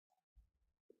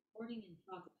Recording in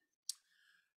progress.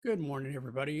 Good morning,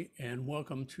 everybody, and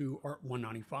welcome to Art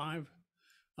 195,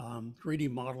 3D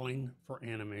modeling for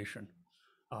animation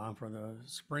for the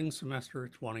spring semester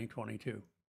 2022.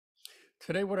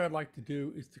 Today, what I'd like to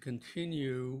do is to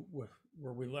continue with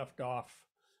where we left off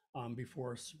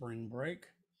before spring break,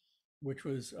 which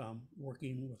was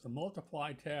working with the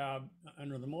multiply tab,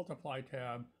 under the multiply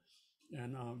tab,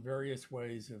 and various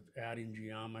ways of adding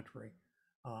geometry.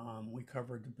 We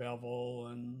covered the bevel,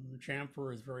 and the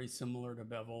chamfer is very similar to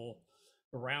bevel.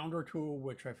 The rounder tool,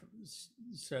 which I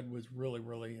said was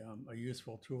really a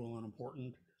useful tool and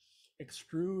important.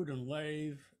 Extrude and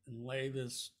lathe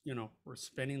is, we're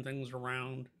spinning things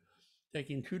around,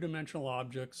 taking two-dimensional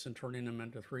objects and turning them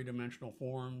into three-dimensional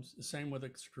forms. The same with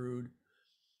extrude.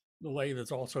 The lathe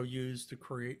is also used to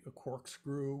create a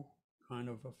corkscrew kind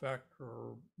of effect,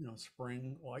 or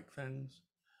spring-like things.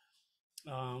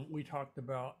 We talked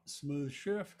about smooth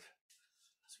shift.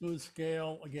 Smooth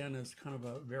scale, again, is kind of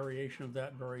a variation of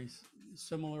that, very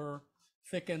similar.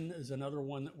 Thicken is another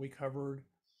one that we covered.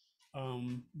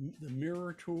 The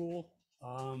mirror tool.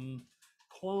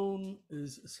 Clone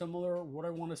is similar. What I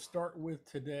want to start with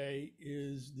today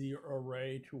is the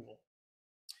array tool.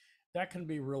 That can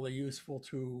be really useful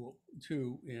too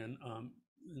in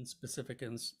specific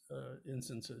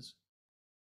instances.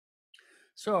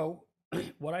 So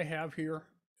what I have here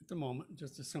at the moment,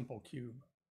 just a simple cube.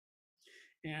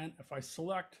 And if I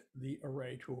select the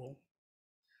array tool,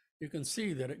 you can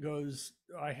see that it goes,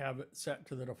 I have it set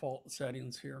to the default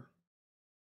settings here.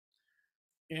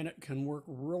 And it can work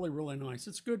really nice.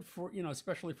 It's good for,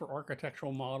 especially for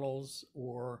architectural models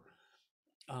or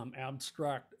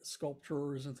abstract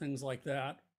sculptures and things like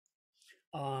that,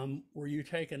 where you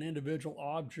take an individual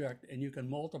object and you can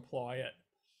multiply it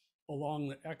along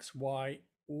the X, Y,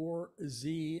 or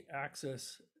Z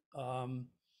axis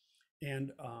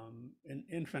in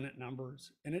infinite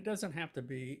numbers. And it doesn't have to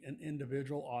be an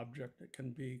individual object. It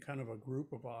can be kind of a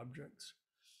group of objects.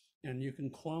 And you can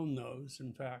clone those.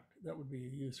 In fact, that would be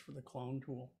a use for the clone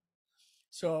tool.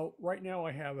 So right now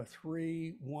I have a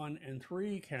 3, 1, and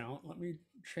 3 count. Let me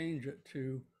change it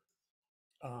to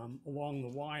along the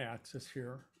Y-axis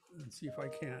here and see if I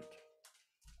can't.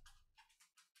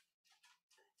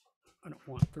 I don't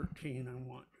want 13, I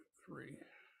want 3.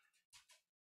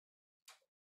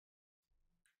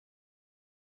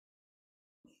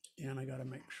 And I got to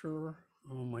make sure,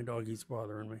 oh, my doggy's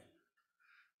bothering me.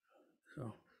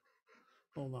 So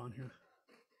hold on here.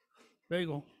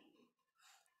 Bagel.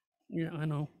 Yeah, I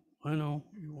know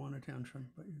you want attention,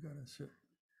 but you got to sit.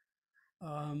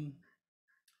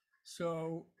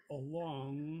 So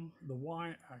along the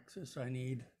Y-axis, I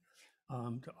need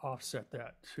to offset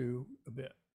that to a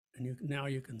bit. And now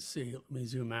you can see, let me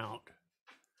zoom out.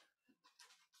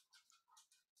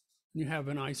 You have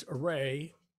a nice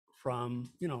array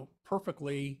from,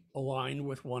 perfectly aligned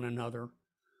with one another.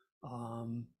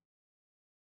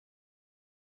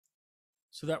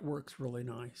 So that works really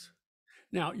nice.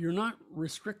 Now, you're not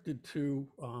restricted to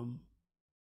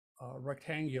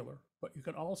rectangular, but you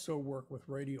can also work with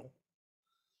radial.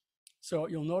 So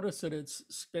you'll notice that it's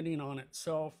spinning on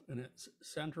itself and it's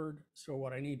centered. So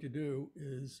what I need to do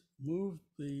is move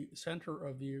the center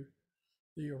of the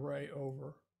array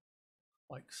over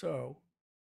like so.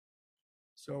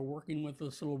 So working with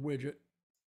this little widget,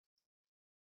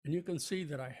 and you can see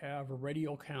that I have a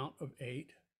radial count of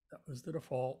 8. That was the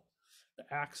default. The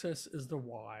axis is the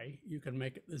Y. You can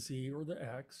make it the Z or the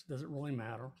X, doesn't really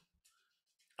matter.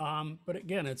 But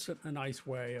again, it's a nice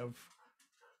way of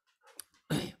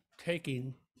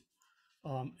taking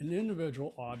an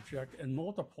individual object and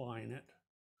multiplying it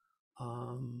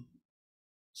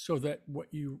so that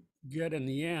what you get in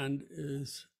the end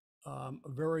is a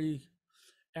very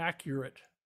accurate,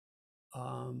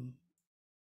 again,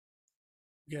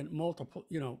 multiple,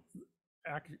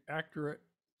 accurate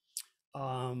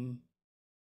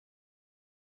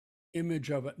image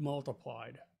of it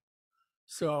multiplied.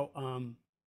 So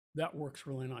that works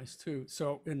really nice too.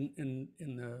 So in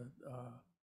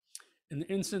the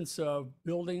instance of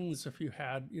buildings, if you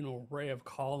had, array of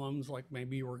columns, like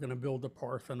maybe you were going to build a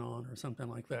Parthenon or something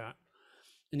like that,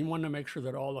 and you want to make sure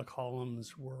that all the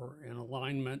columns were in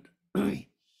alignment, then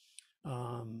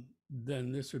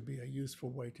this would be a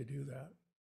useful way to do that.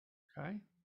 Okay.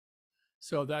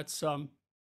 So that's,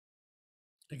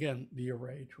 again, the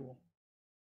array tool.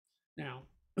 Now,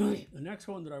 the next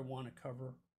one that I want to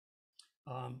cover,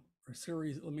 or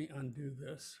series, let me undo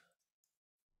this.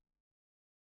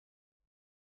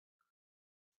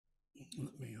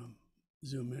 Let me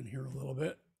zoom in here a little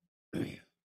bit.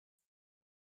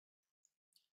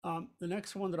 The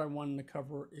next one that I wanted to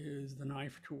cover is the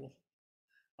knife tool.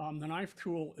 The knife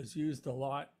tool is used a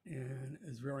lot and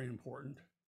is very important.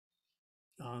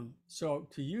 So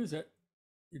to use it,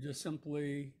 you just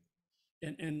simply,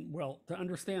 and well, to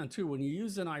understand too, when you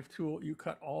use the knife tool, you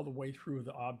cut all the way through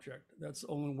the object. That's the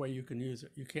only way you can use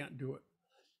it. You can't do it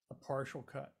a partial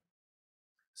cut.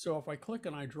 So if I click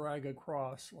and I drag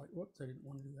across, like, whoops, I didn't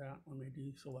want to do that. Let me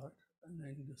deselect, and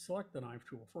then just select the knife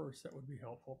tool first. That would be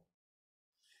helpful.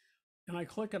 And I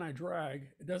click and I drag.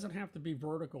 It doesn't have to be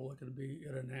vertical. It can be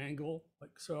at an angle,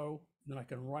 like so. And then I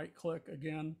can right click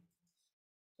again,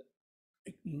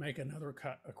 make another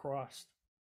cut across.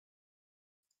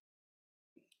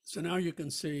 So now you can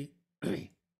see that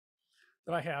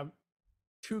I have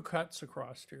 2 cuts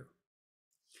across here.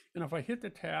 And if I hit the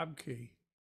tab key,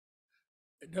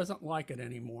 it doesn't like it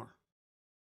anymore.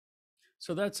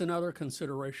 So that's another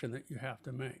consideration that you have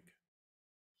to make.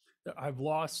 That I've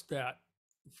lost that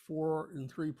 4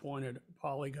 and 3 pointed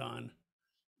polygon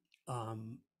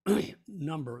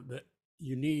number that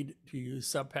you need to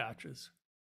use subpatches.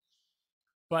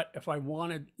 But if I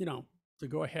wanted, to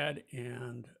go ahead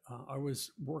and I was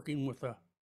working with a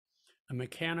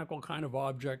mechanical kind of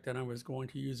object, and I was going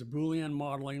to use a Boolean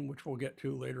modeling, which we'll get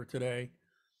to later today.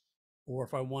 Or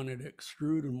if I wanted to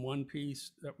extrude in one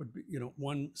piece, that would be,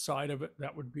 one side of it,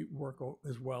 that would work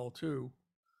as well too.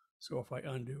 So if I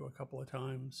undo a couple of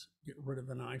times, get rid of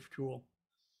the knife tool.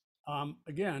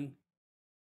 Again,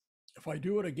 if I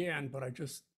do it again, but I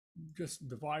just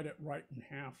divide it right in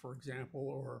half, for example,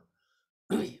 or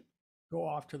go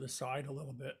off to the side a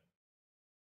little bit.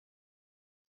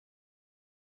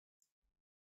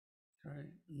 Okay,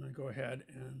 and I go ahead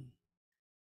and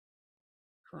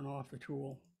turn off the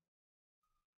tool.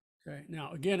 Okay,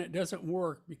 now again, it doesn't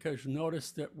work because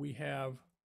notice that we have,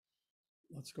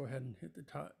 let's go ahead and hit the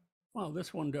top. Well,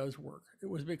 this one does work. It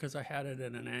was because I had it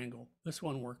at an angle. This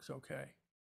one works okay.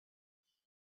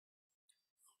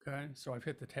 Okay, so I've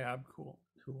hit the tab tool.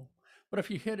 But if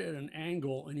you hit it at an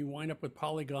angle and you wind up with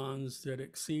polygons that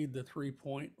exceed the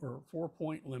 3-point or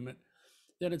 4-point limit,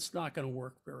 then it's not going to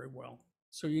work very well.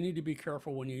 So you need to be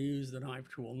careful when you use the knife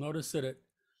tool. Notice that it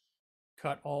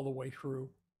cut all the way through.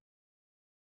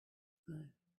 Okay.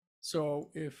 So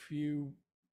if you,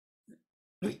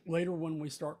 later when we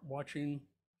start watching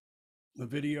the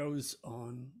videos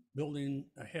on building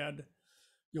a head,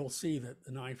 you'll see that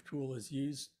the knife tool is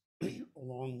used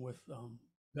along with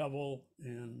bevel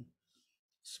and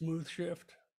smooth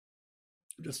shift,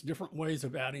 just different ways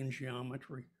of adding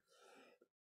geometry.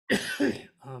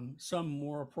 Some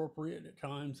more appropriate at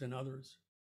times than others.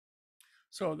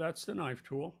 So that's the knife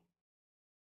tool.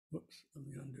 Whoops, let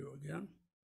me undo again.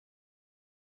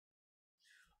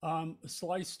 A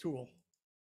slice tool.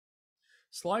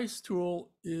 Slice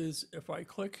tool is if I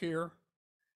click here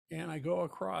and I go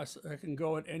across, I can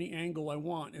go at any angle I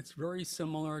want. It's very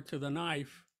similar to the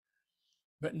knife,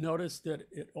 but notice that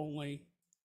it only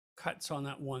cuts on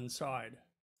that one side.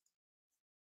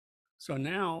 So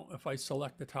now if I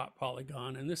select the top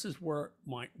polygon, and this is where it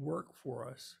might work for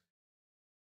us.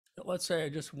 Let's say I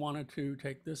just wanted to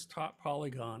take this top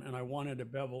polygon and I wanted to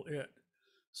bevel it.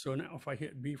 So now if I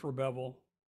hit B for bevel,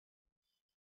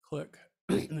 click,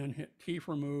 and then hit T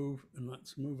for move, and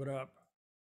let's move it up.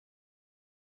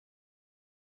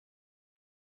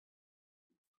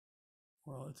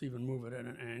 Well, let's even move it at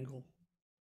an angle.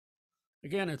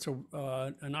 Again, it's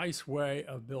a nice way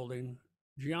of building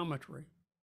geometry.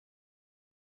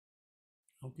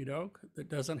 Okie doke. It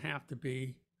doesn't have to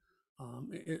be,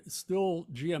 it's still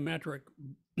geometric,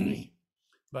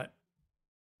 but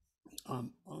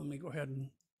let me go ahead and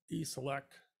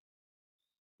deselect.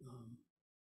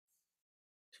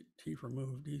 T for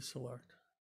move, deselect.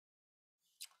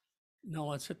 Now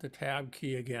let's hit the tab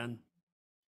key again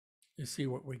to see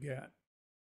what we get.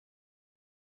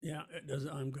 Yeah, it does.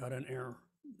 I've got an error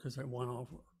because I went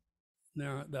over.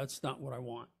 No, that's not what I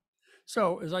want.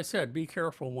 So as I said, be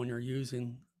careful when you're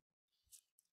using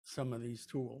some of these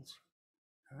tools.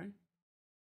 Okay.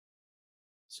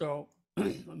 So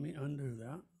let me undo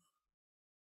that.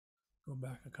 Go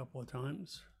back a couple of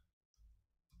times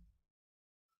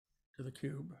to the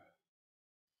cube.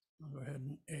 I'll go ahead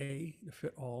and A to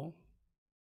fit all.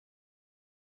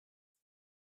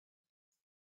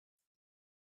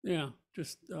 Yeah,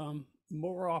 just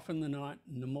more often than not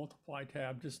in the multiply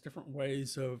tab, just different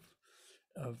ways of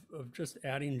just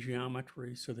adding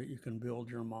geometry so that you can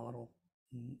build your model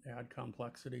and add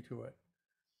complexity to it.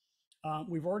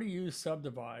 We've already used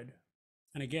subdivide.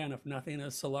 And again, if nothing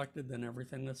is selected, then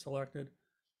everything is selected.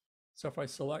 So if I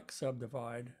select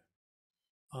subdivide,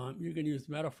 you can use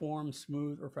metaform,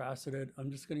 smooth, or faceted.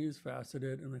 I'm just going to use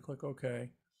faceted, and I click OK.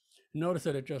 Notice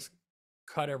that it just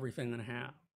cut everything in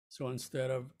half. So instead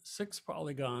of 6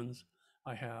 polygons,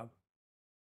 I have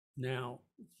now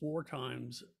 4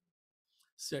 times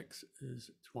 6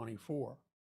 is 24.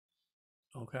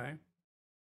 Okay.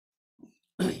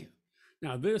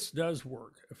 Now this does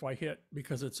work if I hit,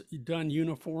 because it's done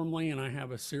uniformly and I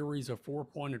have a series of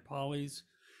 4-pointed polys.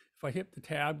 If I hit the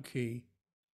tab key,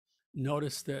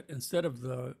 notice that instead of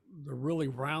the really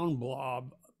round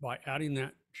blob, by adding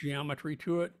that geometry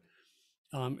to it,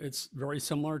 it's very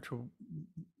similar to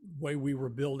the way we were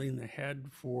building the head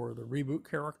for the reboot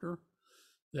character,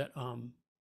 that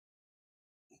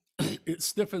it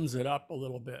stiffens it up a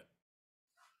little bit.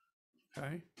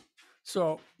 Okay.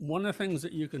 So one of the things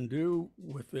that you can do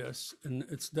with this, and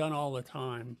it's done all the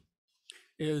time,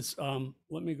 is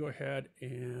let me go ahead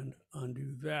and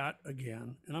undo that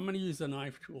again. And I'm going to use the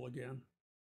knife tool again.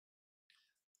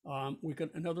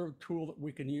 Another tool that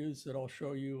we can use that I'll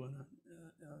show you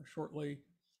shortly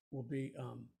will be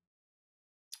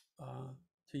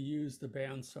to use the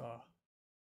Bandsaw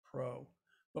Pro.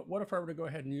 But what if I were to go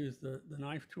ahead and use the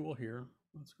knife tool here?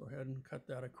 Let's go ahead and cut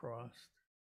that across.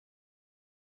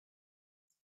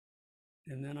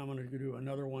 And then I'm going to do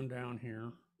another one down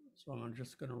here. So I'm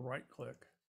just going to right click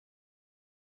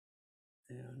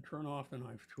and turn off the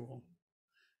knife tool.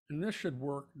 And this should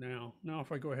work now. Now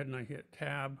if I go ahead and I hit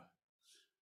tab,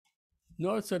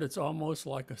 notice that it's almost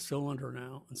like a cylinder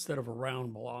now instead of a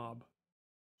round blob.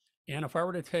 And if I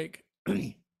were to take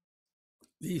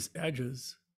these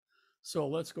edges, so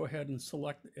let's go ahead and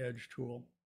select the edge tool.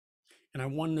 And I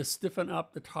want to stiffen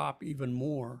up the top even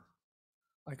more.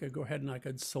 I could go ahead and I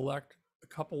could select a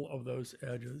couple of those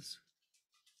edges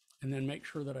and then make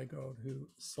sure that I go to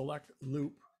select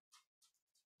loop.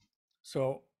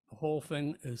 So the whole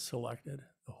thing is selected,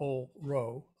 the whole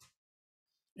row.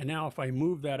 And now if I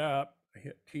move that up, I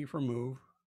hit T for move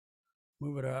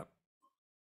it up.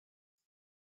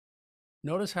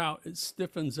 Notice how it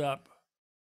stiffens up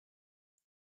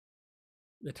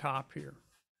the top here.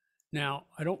 Now,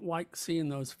 I don't like seeing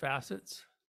those facets.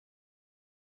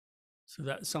 So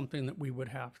that's something that we would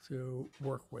have to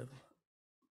work with.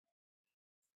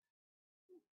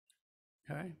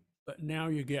 Okay, but now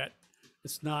you get,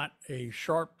 it's not a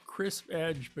sharp, crisp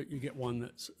edge, but you get one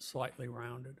that's slightly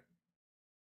rounded.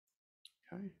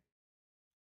 Okay.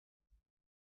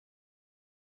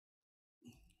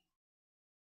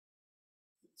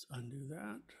 Let's undo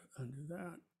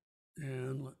that,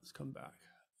 and let's come back.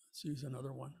 Let's use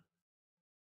another one.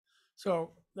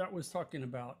 So that was talking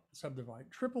about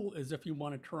subdivide. Triple is if you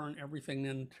want to turn everything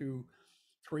into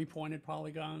 3-pointed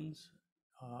polygons.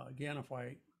 Again, if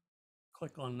I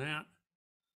click on that,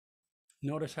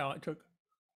 notice how it took,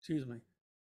 excuse me,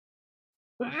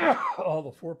 all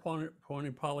the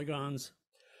 4-pointed polygons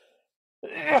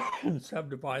and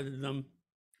subdivided them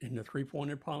into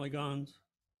 3-pointed polygons.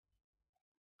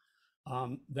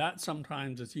 That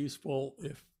sometimes is useful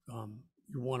if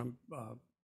you want to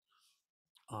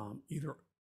either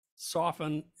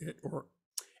soften it or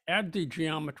add the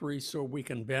geometry so we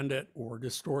can bend it or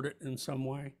distort it in some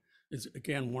way. Is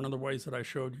again one of the ways that I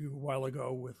showed you a while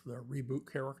ago with the reboot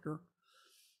character.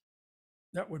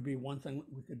 That would be one thing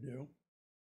that we could do.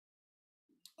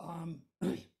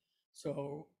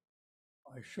 So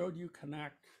I showed you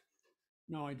connect.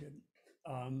 No, I didn't.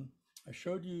 I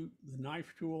showed you the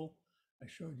knife tool. I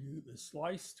showed you the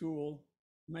slice tool.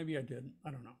 Maybe I didn't.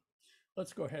 I don't know.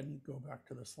 Let's go ahead and go back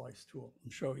to the slice tool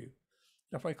and show you.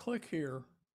 If I click here,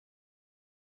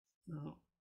 no,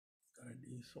 gotta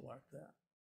deselect that.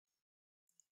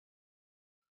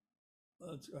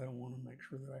 I want to make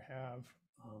sure that I have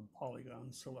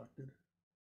polygons selected.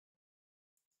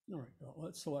 All right, well,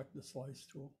 let's select the slice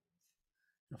tool.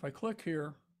 If I click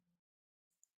here,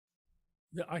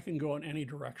 I can go in any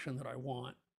direction that I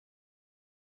want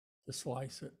to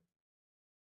slice it.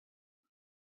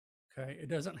 Okay, it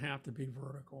doesn't have to be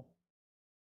vertical.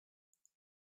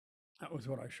 That was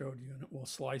what I showed you, and it will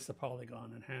slice the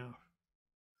polygon in half.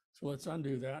 So let's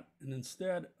undo that, and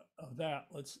instead of that,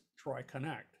 let's try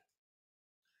connect.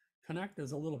 Connect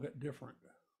is a little bit different.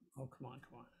 Oh, come on.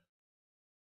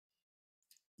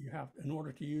 You have, in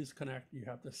order to use connect, you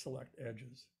have to select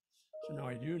edges. So now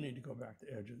I do need to go back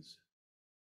to edges.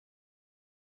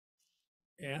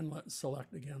 And let's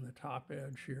select again the top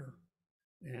edge here.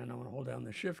 And I'm going to hold down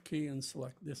the shift key and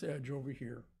select this edge over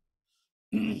here.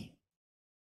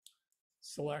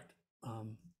 Select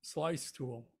slice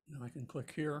tool, and I can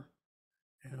click here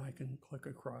and I can click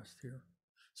across here.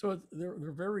 So there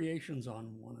are variations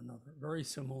on one another, very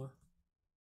similar.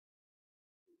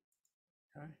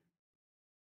 Okay.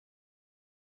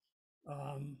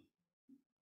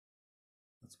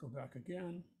 Let's go back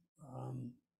again.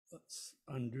 Let's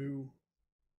undo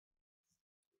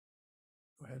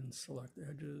Go ahead and select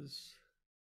edges.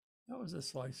 That was a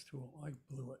slice tool. I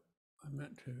blew it. I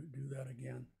meant to do that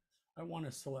again. I want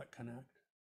to select connect.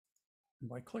 And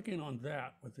by clicking on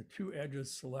that with the two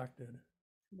edges selected,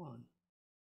 come on.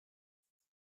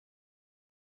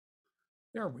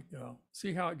 There we go.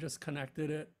 See how it just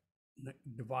connected it,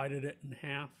 divided it in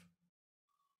half?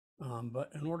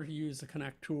 But in order to use the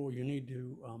connect tool, you need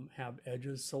to have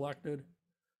edges selected.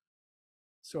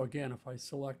 So again, if I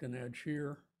select an edge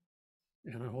here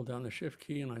and I hold down the shift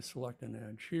key and I select an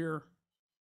edge here,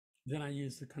 then I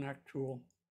use the connect tool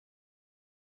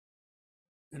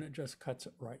and it just cuts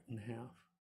it right in half.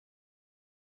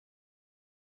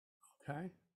 Okay.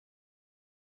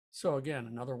 So again,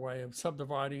 another way of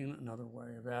subdividing, another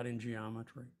way of adding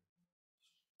geometry.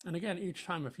 And again, each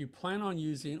time, if you plan on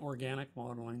using organic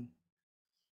modeling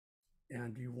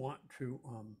and you want to,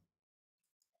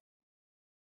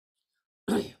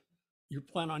 you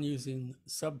plan on using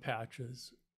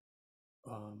subpatches,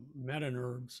 meta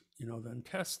NURBS, then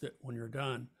test it when you're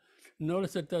done.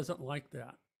 Notice it doesn't like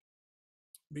that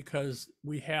because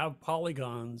we have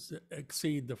polygons that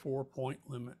exceed the 4-point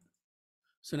limit.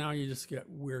 So now you just get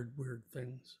weird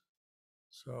things.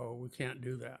 So we can't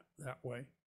do that way.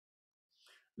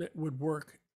 That would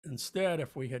work instead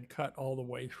if we had cut all the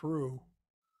way through,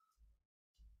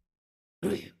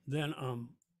 then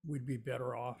we'd be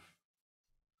better off.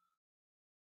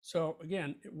 So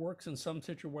again, it works in some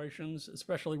situations,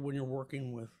 especially when you're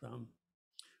working with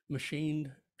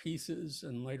machined pieces,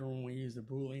 and later when we use the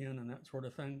Boolean and that sort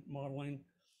of thing, modeling,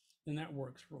 then that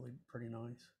works really pretty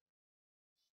nice.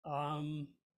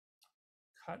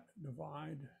 Cut,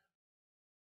 divide,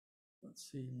 let's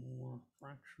see, more,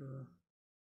 fracture.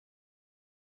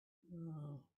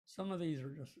 Some of these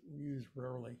are just used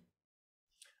rarely.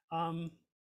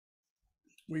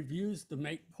 We've used the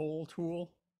make pole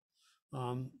tool.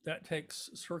 That takes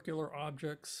circular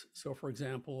objects. So for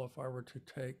example, if I were to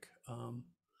take,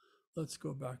 let's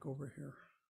go back over here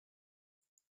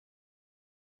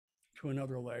to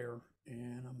another layer,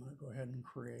 and I'm going to go ahead and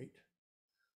create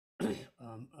a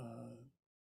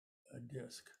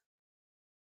disk,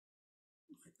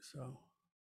 like so.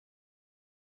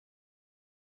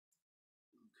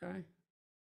 Okay.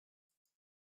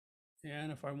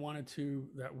 And if I wanted to,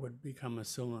 that would become a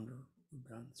cylinder.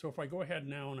 Done. So if I go ahead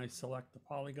now and I select the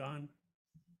polygon,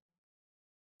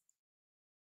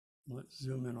 let's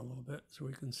zoom in a little bit so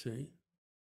we can see.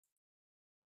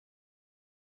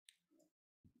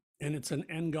 And it's an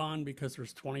n-gon because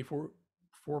there's 24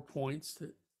 points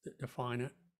that define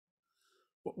it.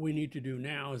 What we need to do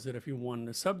now is that if you wanted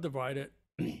to subdivide it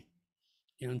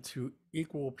into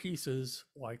equal pieces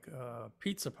like a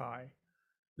pizza pie,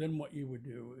 then what you would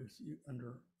do is you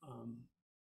under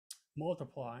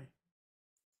multiply,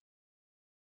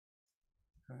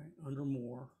 okay, under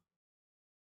more,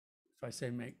 if I say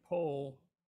make pole,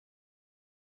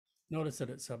 notice that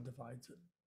it subdivides it.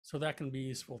 So that can be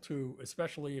useful too,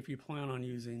 especially if you plan on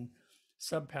using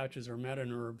subpatches or meta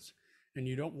NURBS and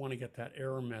you don't want to get that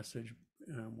error message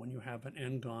when you have an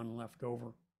n-gon left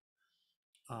over.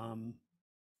 And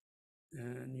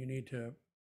you need to,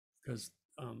 because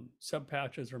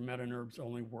subpatches or meta NURBS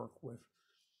only work with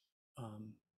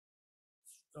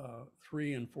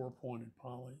 3 and 4 pointed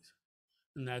polys,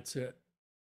 and that's it.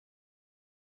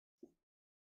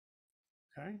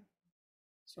 Okay,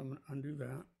 so I'm going to undo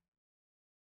that.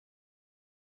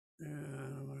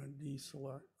 And I'm going to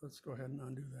deselect. Let's go ahead and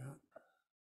undo that.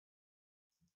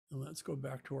 And let's go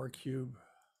back to our cube.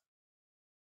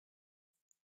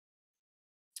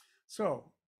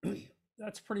 So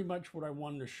that's pretty much what I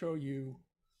wanted to show you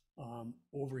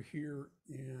over here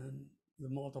in the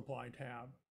multiply tab.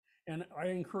 And I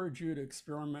encourage you to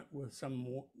experiment with some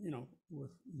more,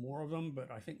 with more of them, but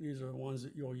I think these are the ones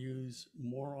that you'll use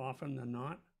more often than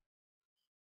not.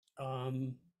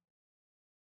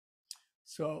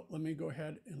 So let me go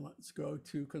ahead and let's go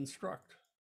to construct.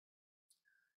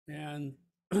 And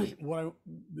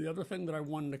the other thing that I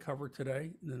wanted to cover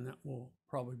today, and then that will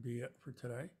probably be it for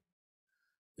today,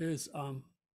 is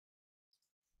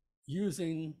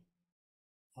using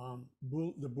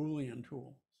the Boolean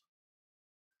tools.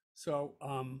 So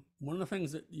one of the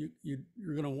things that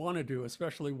you're going to want to do,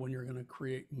 especially when you're going to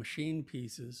create machine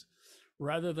pieces,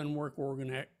 rather than work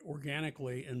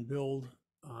organically and build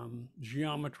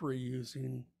geometry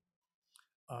using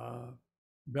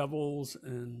bevels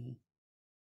and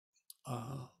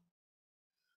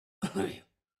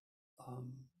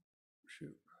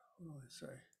shoot, what do I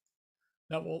say?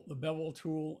 The bevel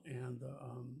tool and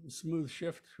the smooth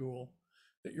shift tool,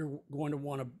 that you're going to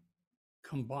want to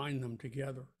combine them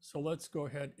together. So let's go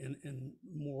ahead in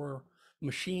more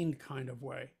machined kind of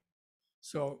way.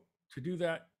 So to do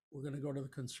that, we're going to go to the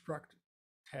construct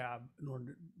tab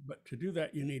but to do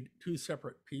that, you need two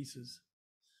separate pieces.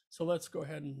 So let's go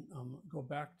ahead and go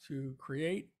back to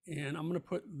create, and I'm going to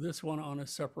put this one on a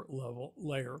separate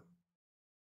layer.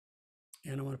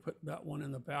 And I'm going to put that one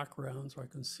in the background so I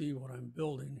can see what I'm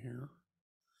building here.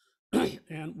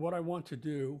 And what I want to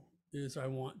do is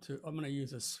I'm going to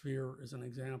use a sphere as an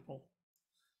example.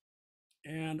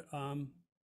 And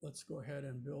let's go ahead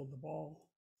and build the ball.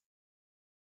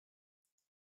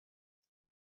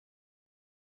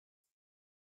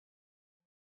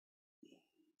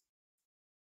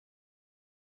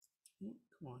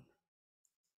 Come on.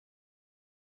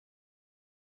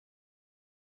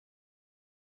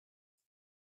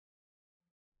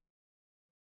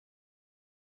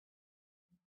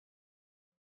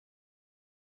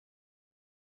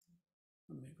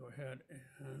 Let me go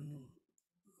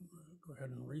ahead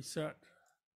and reset.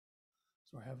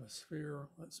 So I have a sphere.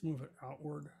 Let's move it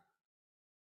outward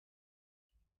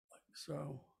like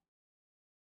so.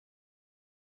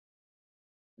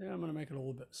 Yeah, I'm going to make it a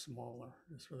little bit smaller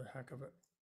just for the heck of it.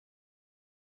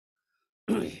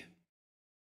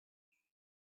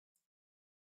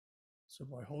 So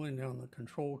by holding down the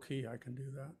control key, I can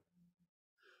do that.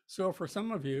 So for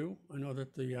some of you, I know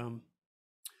that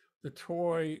the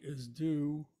toy is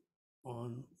due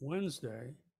on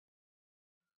Wednesday,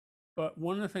 but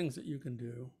one of the things that you can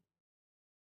do,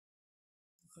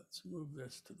 let's move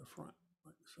this to the front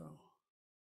like so.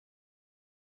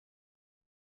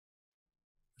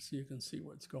 So you can see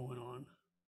what's going on.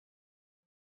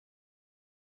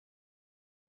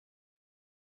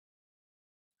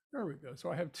 There we go. So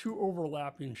I have two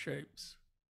overlapping shapes.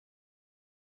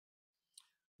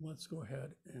 Let's go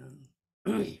ahead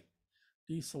and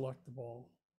deselect the ball.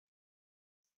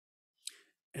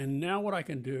 And now what I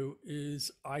can do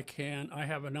is I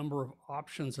have a number of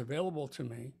options available to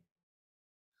me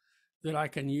that I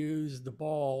can use the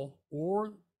ball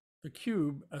or the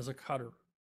cube as a cutter.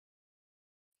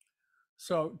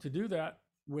 So to do that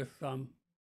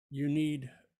you need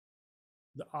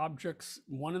the objects,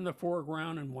 one in the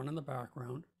foreground and one in the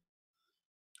background.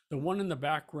 The one in the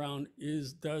background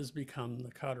does become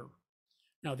the cutter.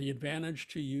 Now, the advantage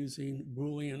to using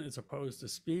Boolean as opposed to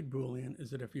speed Boolean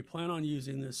is that if you plan on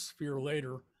using this sphere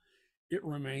later, it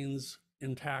remains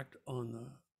intact on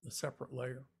the separate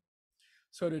layer.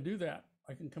 So to do that,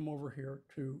 I can come over here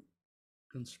to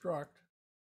construct,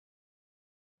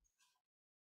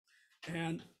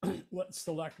 and let's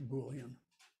select Boolean.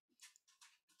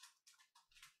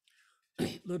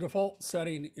 The default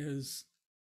setting is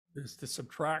to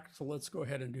subtract, so let's go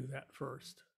ahead and do that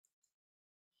first.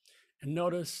 And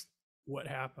notice what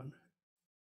happened.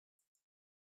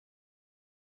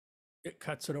 It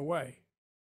cuts it away.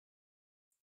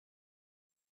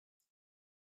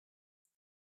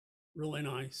 Really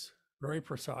nice, very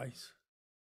precise.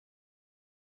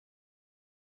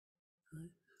 Okay.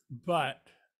 But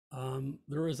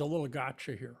there is a little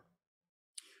gotcha here,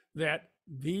 that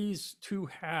these two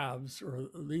halves, or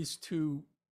these two,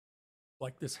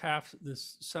 like this half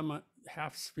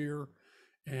sphere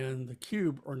and the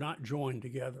cube, are not joined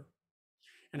together.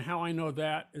 And how I know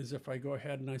that is if I go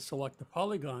ahead and I select the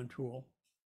polygon tool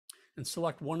and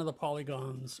select one of the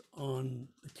polygons on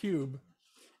the cube,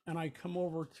 and I come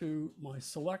over to my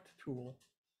select tool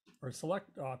or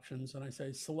select options, and I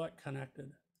say select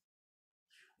connected.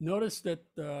 Notice that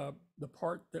the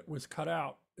part that was cut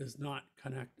out is not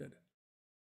connected.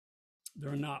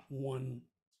 They're not one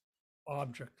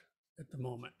object at the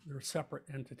moment. They're separate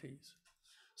entities.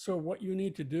 So what you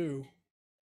need to do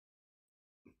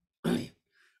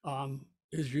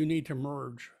is you need to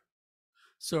merge.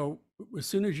 So as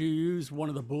soon as you use one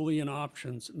of the Boolean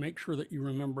options, make sure that you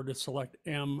remember to select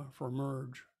M for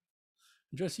merge.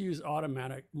 Just use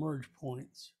automatic merge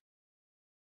points.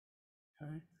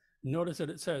 Okay. Notice that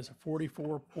it says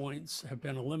 44 points have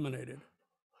been eliminated.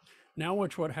 Now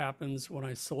watch what happens when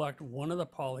I select one of the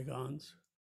polygons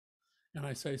and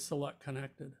I say select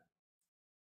connected.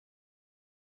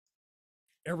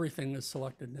 Everything is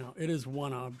selected now. It is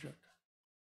one object,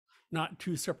 not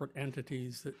two separate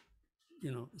entities that,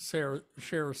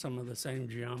 share some of the same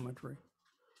geometry.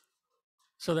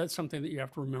 So that's something that you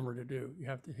have to remember to do. You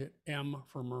have to hit M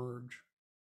for merge.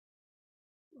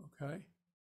 Okay.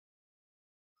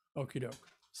 Okie doke.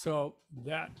 So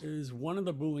that is one of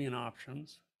the Boolean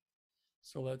options.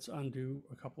 So let's undo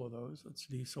a couple of those. Let's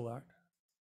deselect.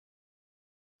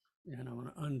 And I'm going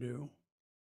to undo.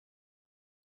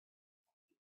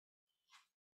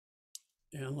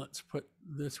 And let's put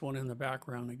this one in the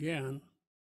background again.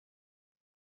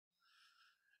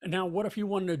 And now what if you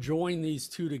wanted to join these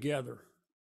two together?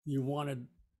 You wanted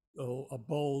a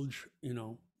bulge,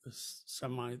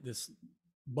 this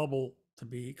bubble to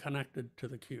be connected to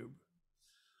the cube.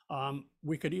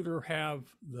 We could either have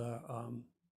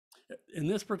in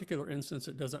this particular instance,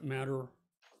 it doesn't matter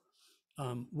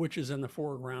which is in the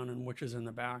foreground and which is in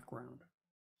the background.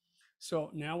 So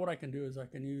now what I can do is I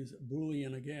can use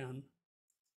Boolean again.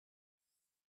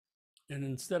 And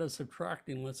instead of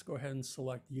subtracting, let's go ahead and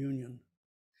select union.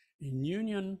 And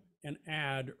union and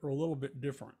add are a little bit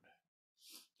different.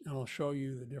 And I'll show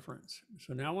you the difference.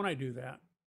 So now when I do that,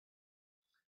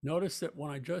 notice that when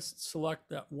I just select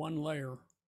that one layer,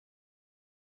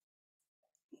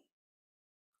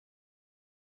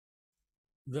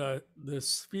 the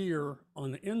sphere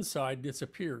on the inside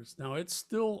disappears. Now it's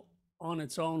still on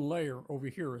its own layer over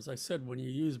here. As I said, when you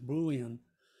use Boolean,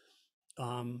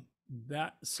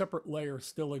 that separate layer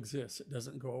still exists. It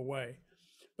doesn't go away.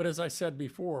 But as I said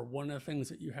before, one of the things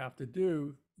that you have to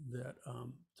do that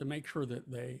to make sure that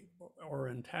they are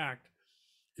intact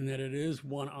and that it is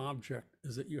one object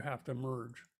is that you have to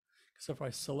merge. Because if I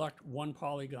select one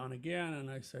polygon again and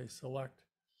I say select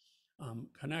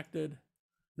connected,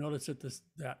 notice that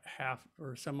that half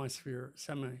or sphere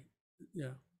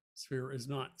is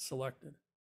not selected.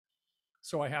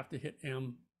 So I have to hit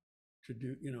M to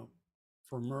do,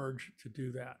 for merge to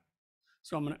do that.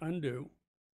 So I'm going to undo.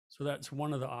 So that's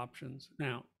one of the options.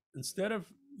 Now, instead of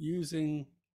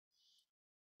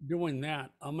doing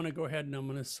that, I'm going to go ahead and I'm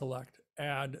going to select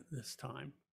add this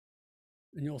time.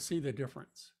 And you'll see the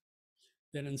difference.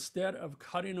 Then instead of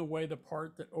cutting away the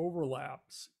part that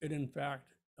overlaps, it in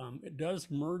fact, it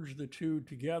does merge the two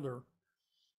together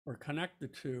or connect the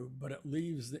two, but it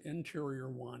leaves the interior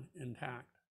one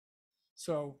intact.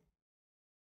 So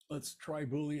let's try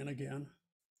Boolean again.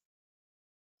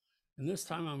 And this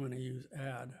time I'm going to use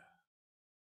add.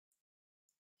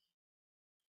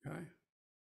 Okay.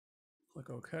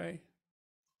 Click OK.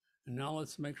 And now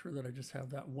let's make sure that I just have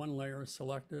that one layer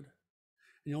selected.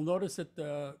 And you'll notice that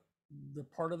the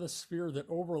part of the sphere that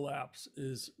overlaps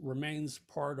remains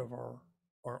part of our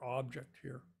object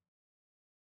here.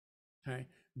 Okay.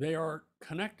 They are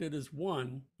connected as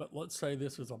one, but let's say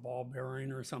this is a ball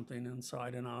bearing or something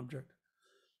inside an object.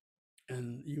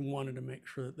 And you wanted to make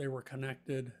sure that they were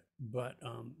connected, but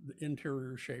the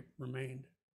interior shape remained.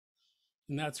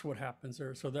 And that's what happens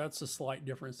there. So that's a slight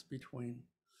difference between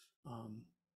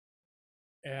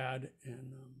add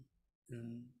and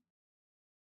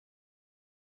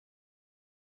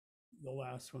the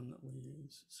last one that we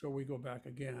use. So we go back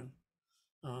again.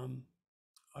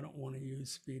 I don't want to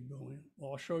use speed Boolean.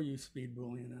 Well, I'll show you speed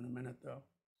Boolean in a minute though.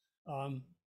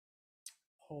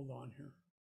 Hold on here.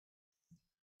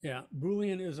 Yeah,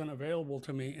 Boolean isn't available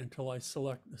to me until I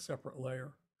select the separate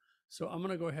layer. So I'm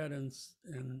going to go ahead and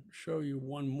show you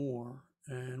one more,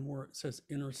 and where it says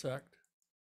intersect.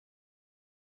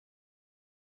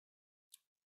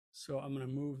 So I'm going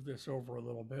to move this over a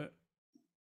little bit.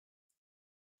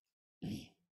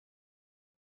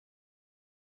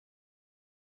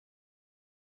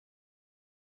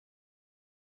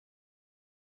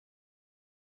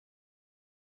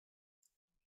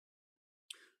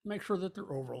 Make sure that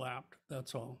they're overlapped,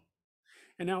 that's all.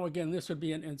 And now again, this would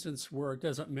be an instance where it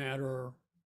doesn't matter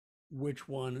which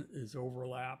one is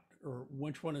overlapped or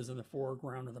which one is in the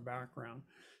foreground or the background.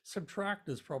 Subtract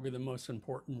is probably the most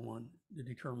important one to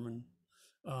determine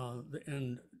the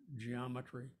end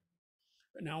geometry.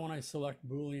 But now when I select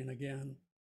Boolean again,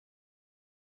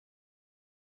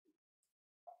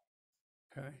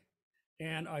 okay,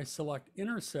 and I select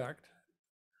intersect,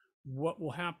 what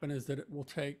will happen is that it will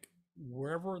take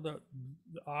wherever the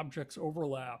objects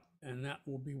overlap, and that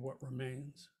will be what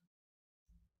remains.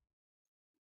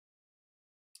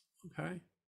 Okay.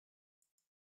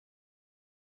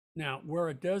 Now, where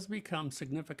it does become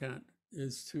significant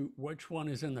is to which one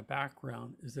is in the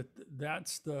background, is that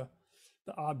that's the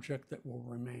object that will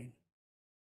remain.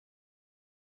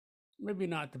 Maybe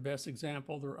not the best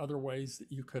example. There are other ways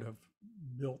that you could have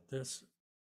built this.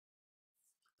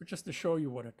 But just to show you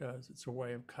what it does, it's a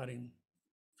way of cutting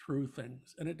through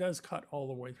things. And it does cut all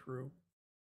the way through.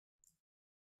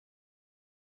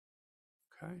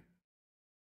 Okay.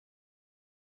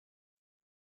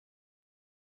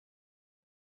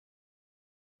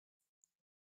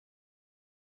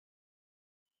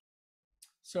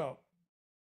 So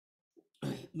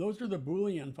those are the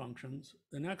Boolean functions.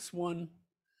 The next one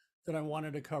that I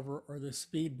wanted to cover are the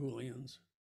speed Booleans.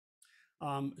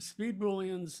 Speed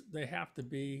Booleans, they have to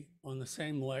be on the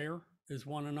same layer as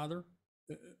one another.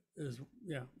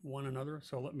 One another.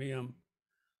 So let me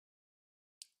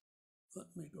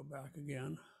go back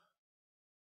again.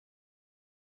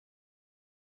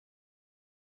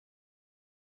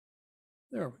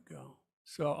 There we go.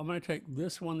 So I'm going to take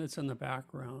this one that's in the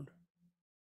background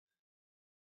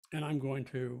and I'm going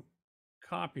to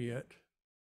copy it.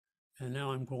 And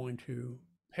now I'm going to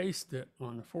paste it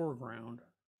on the foreground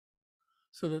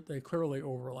so that they clearly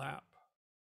overlap.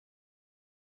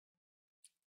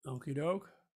 Okie doke.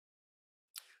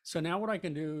 So now what I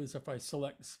can do is if I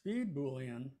select speed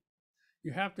Boolean,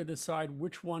 you have to decide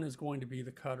which one is going to be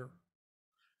the cutter.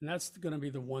 And that's going to be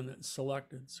the one that's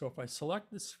selected. So if I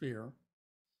select the sphere,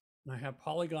 and I have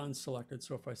polygons selected,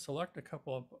 so if I select a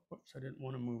couple of, whoops, I didn't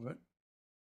want to move it.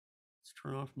 Let's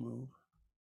turn off move.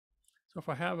 So if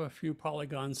I have a few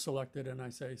polygons selected and I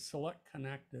say select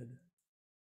connected,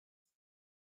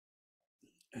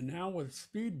 and now with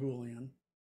speed Boolean,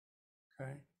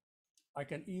 okay, I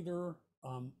can either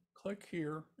click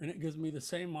here and it gives me the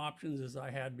same options as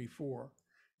I had before: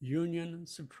 union,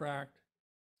 subtract,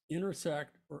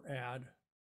 intersect, or add.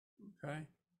 Okay,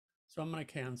 so I'm going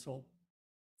to cancel,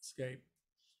 escape.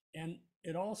 And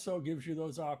it also gives you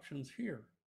those options here.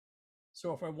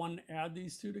 So if I want to add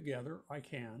these two together, I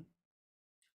can.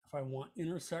 If I want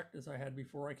intersect as I had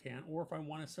before, I can. Or if I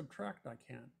want to subtract, I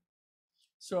can.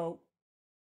 So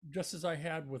just as I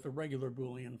had with a regular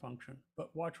Boolean function.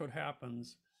 But watch what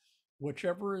happens.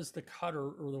 Whichever is the cutter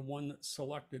or the one that's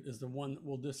selected is the one that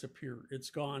will disappear.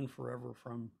 It's gone forever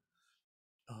from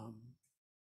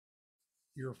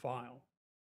your file.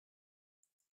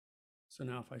 So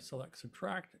now if I select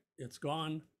subtract, it's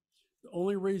gone. The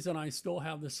only reason I still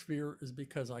have the sphere is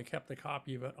because I kept a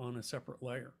copy of it on a separate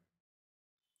layer.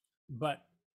 But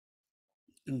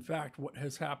in fact, what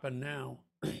has happened now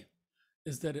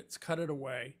is that it's cut it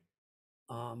away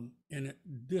and it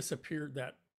disappeared.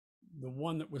 That the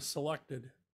one that was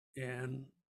selected and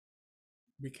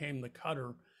became the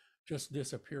cutter just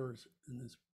disappears and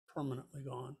is permanently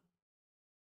gone.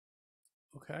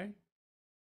 Okay.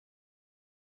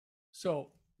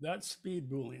 So that's speed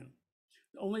Boolean.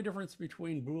 The only difference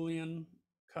between Boolean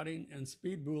cutting and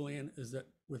speed Boolean is that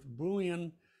with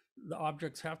Boolean, the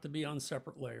objects have to be on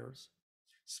separate layers.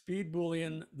 Speed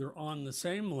Boolean, they're on the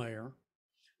same layer,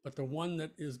 but the one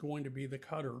that is going to be the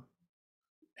cutter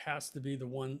has to be the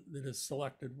one that is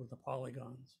selected with the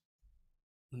polygons.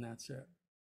 And that's it.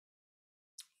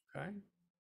 Okay.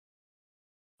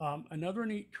 Another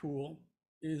neat tool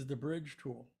is the bridge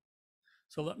tool.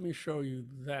 So let me show you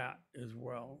that as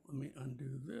well. Let me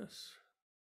undo this.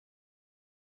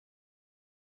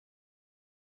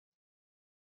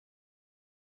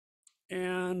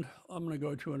 And I'm going to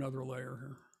go to another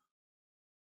layer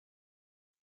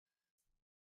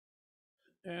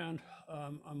here. And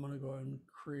I'm going to go ahead and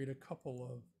create a couple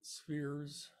of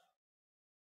spheres.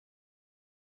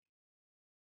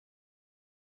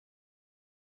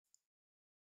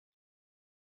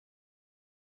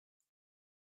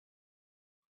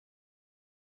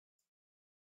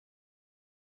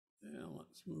 And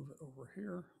let's move it over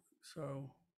here.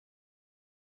 So,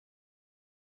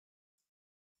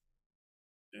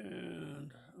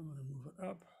 and I'm going to move it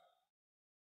up.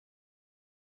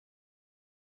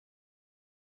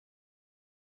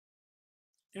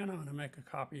 And I'm going to make a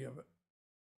copy of it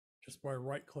just by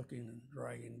right-clicking and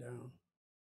dragging down,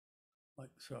 like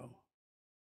so.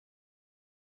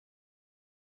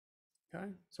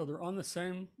 Okay, so they're on the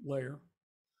same layer.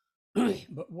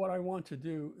 But what I want to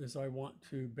do is I want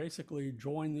to basically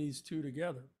join these two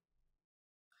together.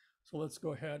 So let's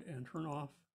go ahead and turn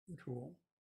off the tool.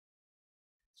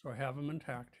 So I have them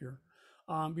intact here.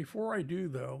 Before I do,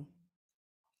 though,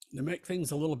 to make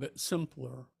things a little bit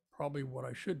simpler, probably what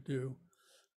I should do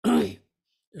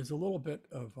is a little bit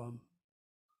of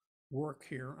work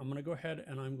here. I'm going to go ahead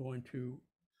and I'm going to,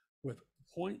 with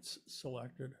points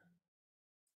selected,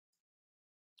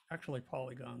 actually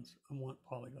polygons, I want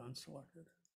polygons selected.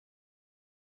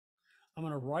 I'm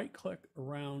going to right click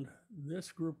around this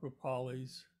group of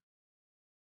polys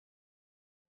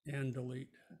and delete.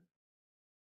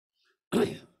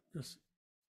 Just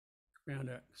Command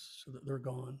X so that they're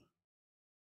gone.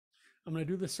 I'm going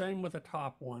to do the same with the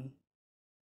top one.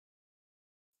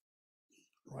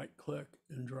 Right click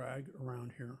and drag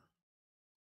around here.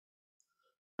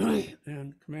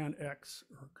 And Command X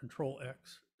or Control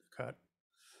X to cut.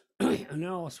 And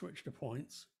now I'll switch to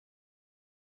points.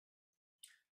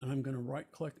 And I'm going to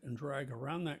right click and drag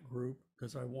around that group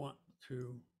because I want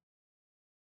to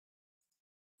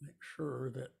make sure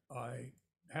that I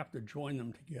have to join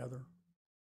them together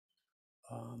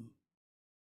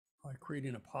by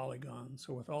creating a polygon.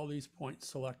 So with all these points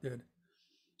selected,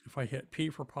 if I hit P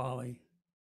for poly,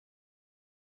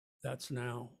 that's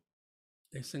now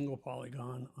a single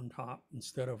polygon on top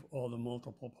instead of all the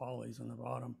multiple polys on the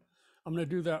bottom. I'm going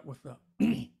to do that with the,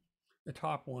 the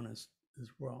top one as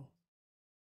well.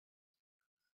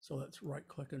 So let's right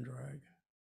click and drag.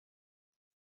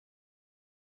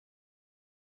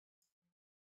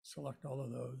 Select all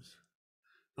of those.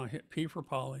 Now hit P for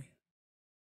poly.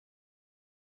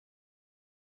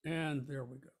 And there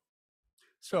we go.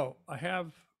 So I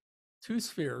have two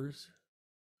spheres,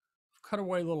 cut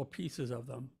away little pieces of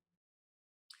them.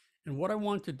 And what I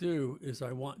want to do is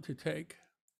I want to take,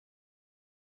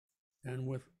 and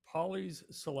with polys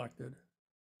selected,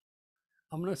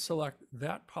 I'm going to select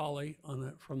that poly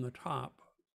from the top,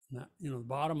 that, the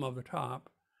bottom of the top,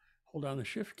 hold down the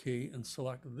shift key and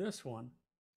select this one.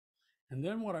 And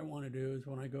then what I want to do is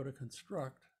when I go to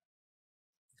construct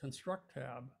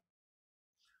tab,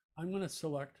 I'm going to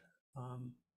select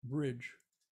bridge.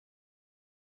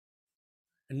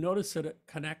 And notice that it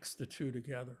connects the two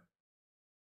together.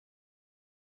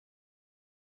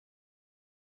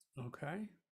 Okay.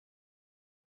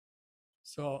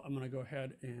 So I'm going to go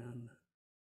ahead and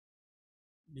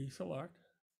deselect.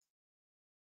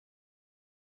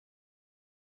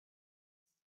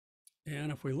 And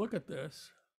if we look at this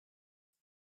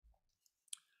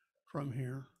from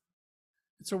here,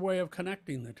 it's a way of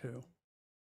connecting the two.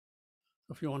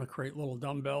 If you want to create little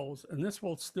dumbbells, and this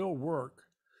will still work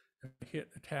if I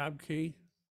hit the tab key.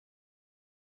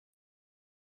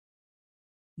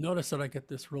 Notice that I get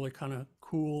this really kind of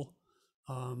cool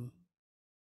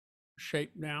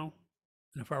shape now.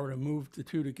 And if I were to move the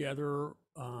two together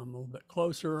a little bit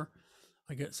closer,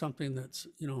 I get something that's,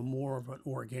 more of an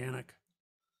organic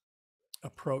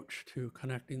approach to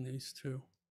connecting these two.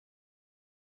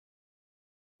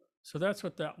 So that's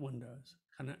what that one does,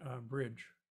 bridge.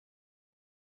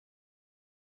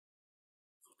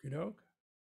 Okie doke.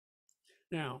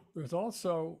 Now, there's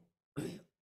also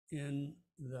in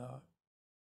the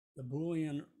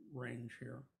Boolean range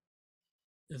here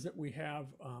is that we have,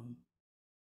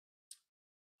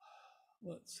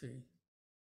 let's see,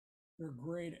 they're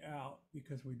grayed out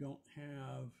because we don't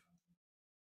have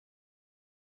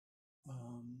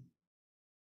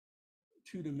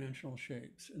two-dimensional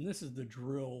shapes. And this is the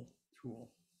drill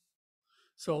tool.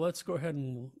 So let's go ahead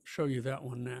and show you that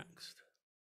one next.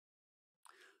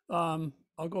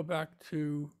 I'll go back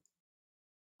to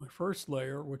my first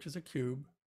layer, which is a cube.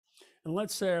 And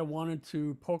let's say I wanted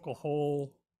to poke a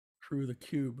hole through the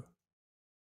cube.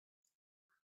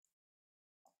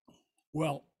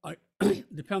 Well,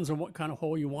 depends on what kind of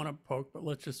hole you want to poke, but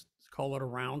let's just call it a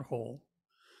round hole.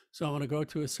 So I'm going to go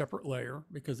to a separate layer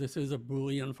because this is a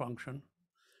Boolean function.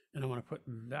 And I'm going to put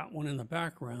that one in the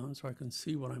background so I can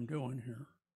see what I'm doing here.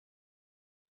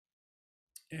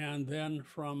 And then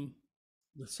from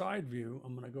the side view,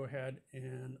 I'm going to go ahead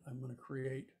and I'm going to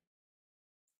create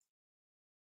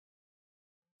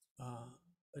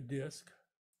a disk.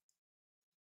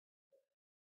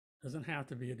 Doesn't have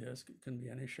to be a disk. It can be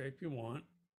any shape you want.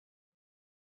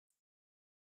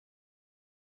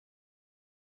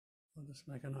 I'll just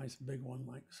make a nice big one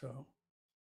like so.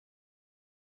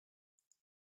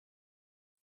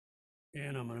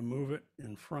 And I'm going to move it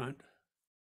in front.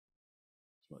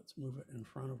 So let's move it in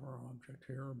front of our object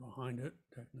here, or behind it,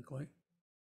 technically.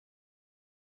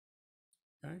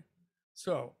 Okay.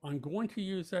 So I'm going to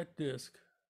use that disk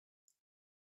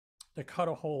to cut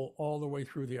a hole all the way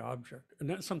through the object. And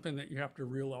that's something that you have to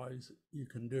realize you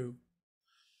can do.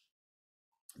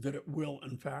 That it will,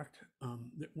 in fact,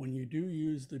 that when you do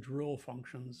use the drill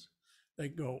functions, they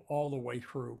go all the way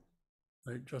through,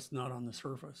 right? Just not on the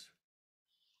surface.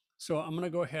 So I'm going to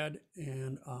go ahead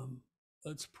and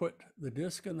let's put the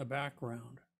disk in the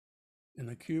background and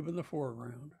the cube in the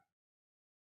foreground,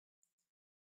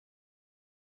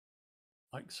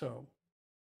 like so.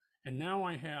 And now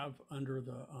I have under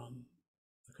the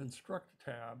construct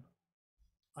tab,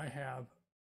 I have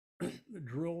the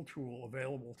drill tool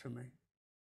available to me.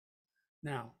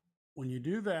 Now, when you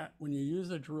do that, when you use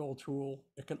the drill tool,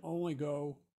 it can only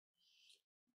go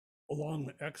along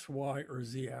the X, Y, or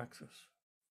Z axis.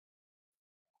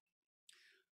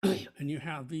 And you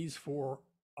have these four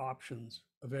options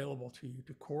available to you: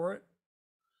 to core it,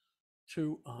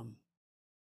 to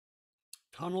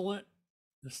tunnel it,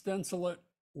 to stencil it,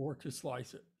 or to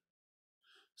slice it.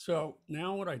 So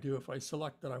now what I do, if I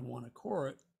select that I want to core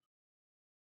it,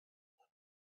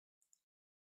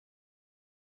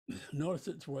 notice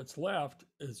it's what's left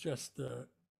is just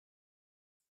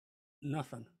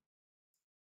nothing.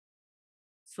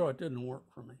 So it didn't work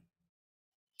for me.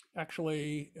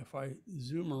 Actually, if I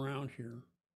zoom around here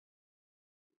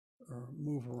or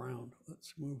move around,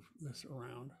 let's move this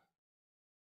around.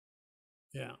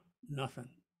 Yeah, nothing.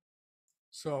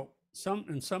 So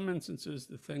in some instances,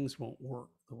 the things won't work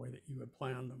the way that you had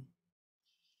planned them.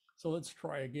 So let's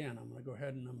try again. I'm going to go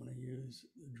ahead and I'm going to use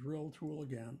the drill tool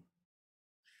again.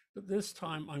 But this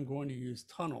time I'm going to use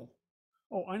tunnel.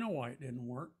 Oh, I know why it didn't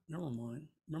work. Never mind.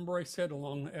 Remember I said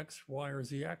along the X, Y, or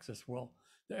Z axis? Well,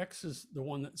 the X is the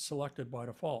one that's selected by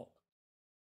default.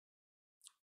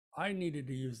 I needed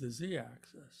to use the Z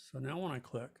axis. So now when I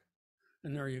click,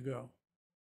 and there you go.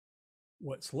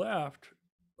 What's left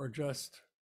are just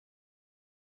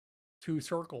two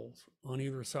circles on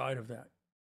either side of that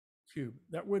cube.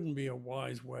 That wouldn't be a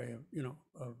wise way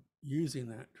of using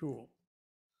that tool.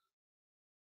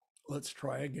 Let's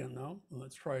try again though.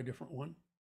 Let's try a different one.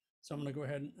 So I'm going to go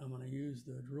ahead and I'm going to use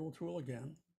the drill tool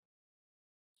again.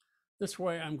 This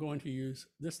way I'm going to use,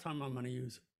 this time I'm going to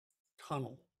use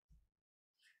tunnel.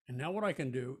 And now what I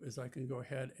can do is I can go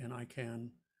ahead and I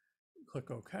can click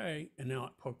OK, and now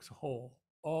it pokes a hole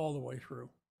all the way through.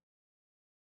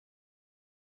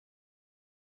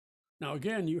 Now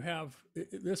again, you have,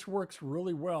 this works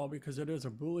really well because it is a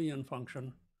Boolean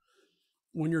function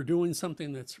when you're doing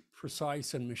something that's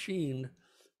precise and machined.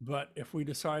 But if we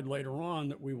decide later on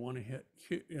that we want to hit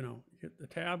the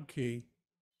tab key,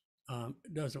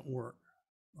 it doesn't work.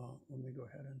 Let me go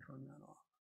ahead and turn that off.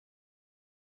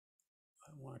 I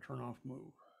want to turn off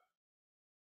move.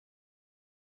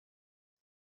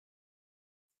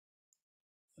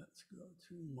 Let's go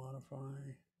to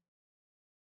modify,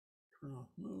 turn off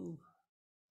move.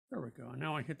 There we go.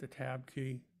 Now I hit the tab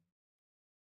key.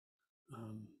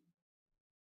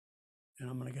 And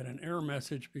I'm going to get an error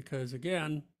message because,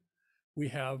 again, we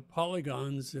have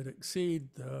polygons that exceed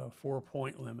the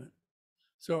 4-point limit.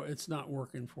 So it's not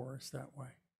working for us that way.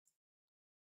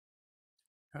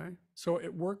 Okay, so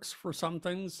it works for some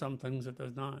things it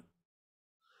does not.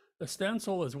 The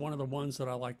stencil is one of the ones that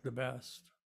I like the best.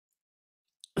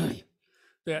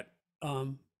 that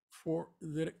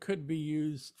it could be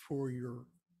used for your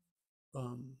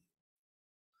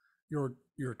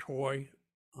toy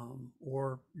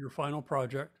or your final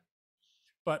project.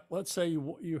 But let's say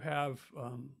you have,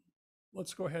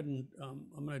 let's go ahead and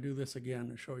I'm going to do this again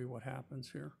to show you what happens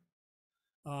here.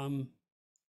 I'm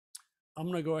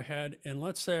going to go ahead and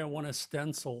let's say I want to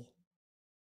stencil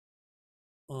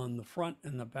on the front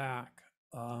and the back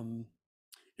an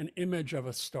image of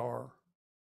a star.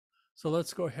 So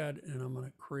let's go ahead and I'm going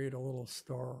to create a little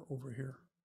star over here.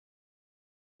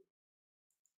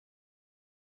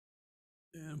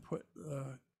 And put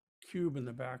the cube in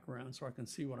the background so I can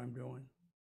see what I'm doing.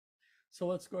 So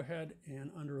let's go ahead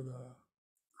and under the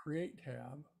Create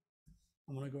tab,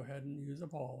 I'm going to go ahead and use a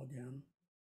ball again.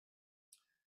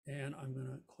 And I'm going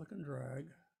to click and drag,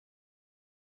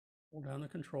 hold down the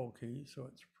Control key so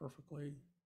it's perfectly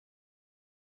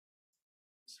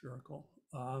spherical.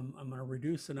 I'm going to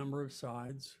reduce the number of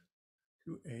sides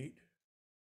to 8.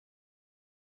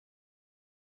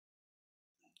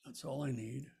 That's all I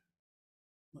need.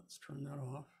 Let's turn that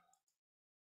off.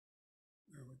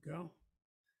 There we go.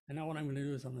 And now what I'm going to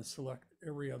do is I'm going to select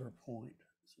every other point.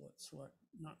 So let's select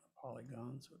not the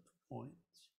polygons, but the points.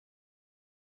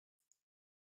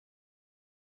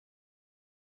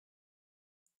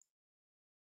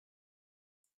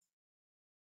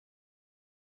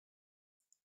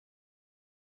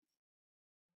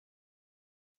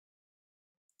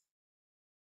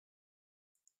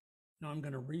 Now I'm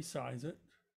going to resize it,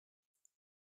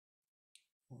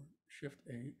 or Shift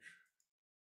H,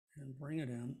 and bring it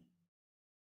in,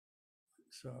 like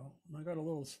so. And I got a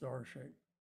little star shape.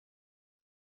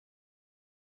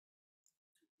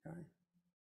 Okay,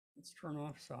 let's turn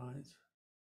off size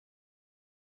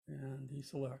and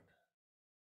deselect.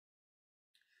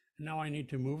 And now I need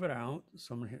to move it out,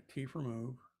 so I'm going to hit T for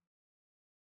move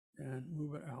and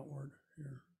move it outward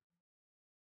here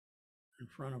in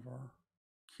front of our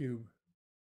cube.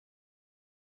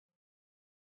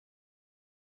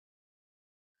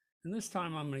 And this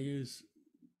time I'm going to use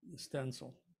the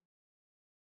stencil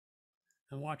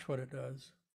and watch what it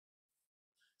does.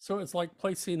 So it's like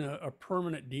placing a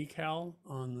permanent decal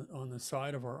on the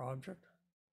side of our object.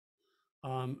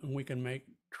 And we can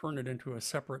turn it into a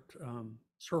separate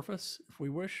surface if we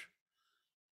wish.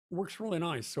 It works really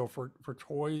nice. So for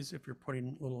toys, if you're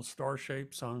putting little star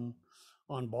shapes on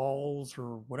balls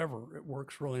or whatever, it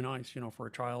works really nice, for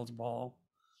a child's ball.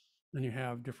 Then you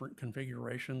have different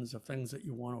configurations of things that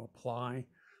you want to apply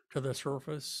to the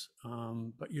surface,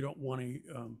 but you don't want to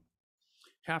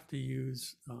have to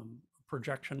use a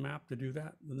projection map to do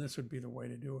that. Then this would be the way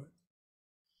to do it.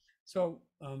 So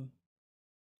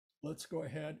let's go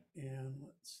ahead and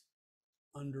let's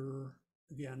under,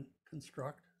 again,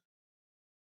 construct.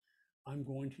 I'm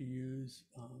going to use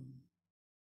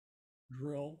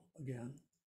drill again,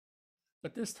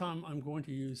 but this time I'm going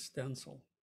to use stencil.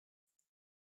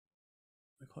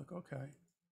 I click OK.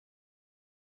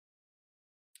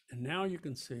 And now you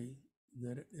can see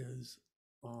that it is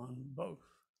on both.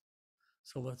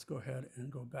 So let's go ahead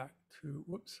and go back to,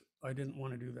 whoops, I didn't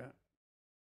want to do that.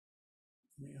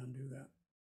 Let me undo that.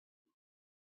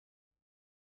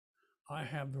 I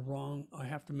have the wrong, I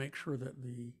have to make sure that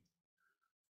the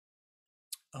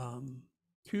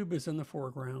cube is in the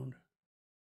foreground.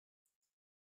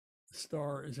 The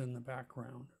star is in the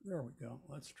background. There we go.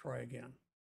 Let's try again.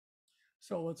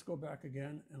 So let's go back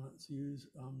again and let's use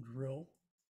drill.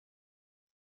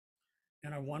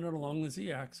 And I want it along the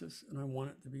z-axis and I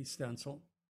want it to be stencil.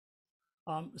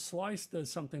 Slice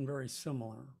does something very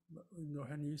similar, but we can go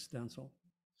ahead and use stencil.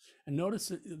 And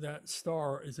notice that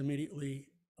star is immediately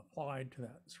applied to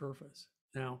that surface.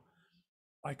 Now,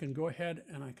 I can go ahead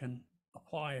and I can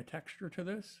apply a texture to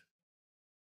this.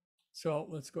 So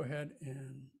let's go ahead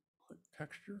and click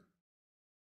texture.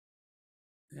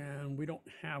 And we don't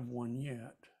have one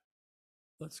yet.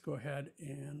 Let's go ahead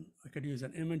and I could use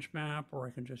an image map or I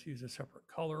can just use a separate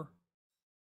color.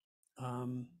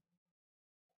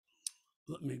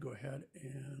 Let me go ahead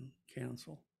and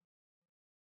cancel.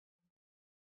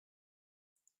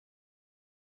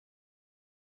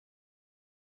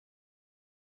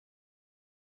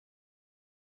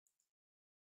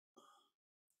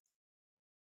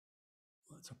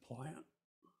 Let's apply it.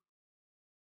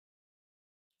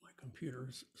 My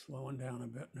computer's slowing down a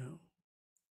bit now.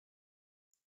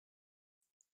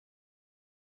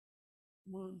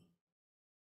 Come on.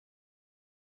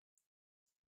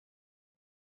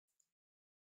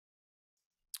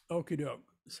 Okie doke.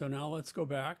 So now let's go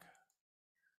back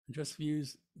and just view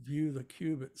the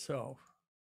cube itself.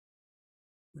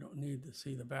 We don't need to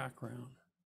see the background.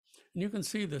 And you can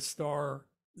see the star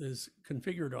is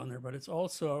configured on there, but it's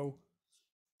also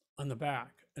on the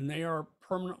back, and they are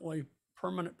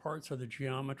permanent parts of the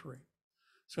geometry.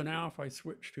 So now if I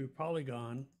switch to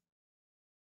polygon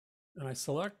and I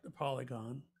select the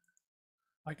polygon,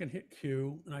 I can hit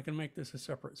Q and I can make this a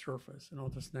separate surface, and I'll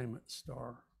just name it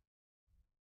star.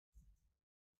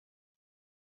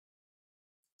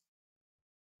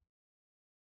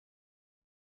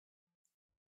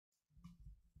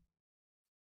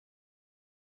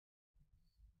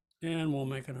 And we'll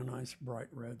make it a nice bright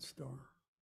red star,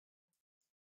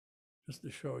 just to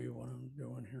show you what I'm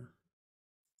doing here.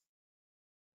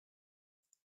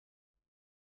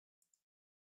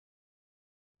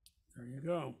 There you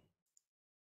go.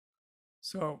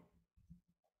 So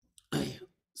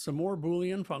some more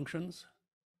Boolean functions.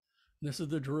 This is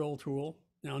the drill tool.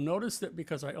 Now notice that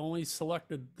because I only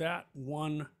selected that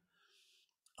one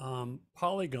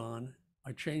polygon,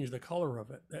 I changed the color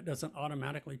of it. That doesn't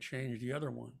automatically change the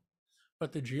other one,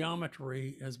 but the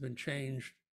geometry has been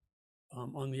changed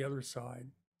on the other side.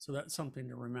 So that's something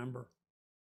to remember.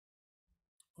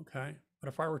 Okay, but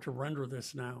if I were to render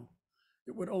this now,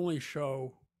 it would only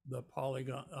show the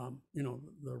polygon,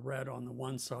 the red on the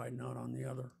one side, not on the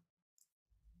other.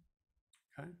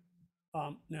 Okay,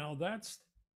 now that's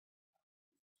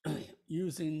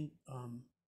using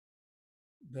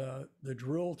the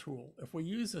drill tool. If we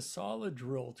use a solid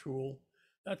drill tool,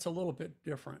 that's a little bit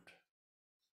different.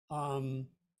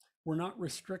 We're not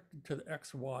restricted to the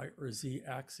X, Y, or Z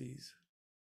axes.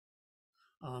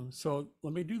 So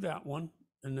let me do that one,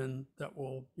 and then that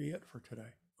will be it for today,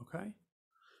 okay?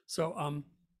 So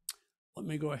let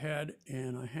me go ahead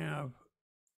and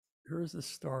here's the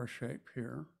star shape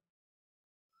here.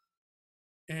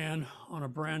 And on a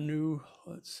brand new,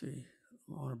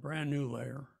 on a brand new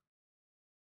layer,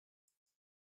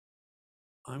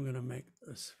 I'm gonna make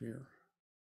a sphere.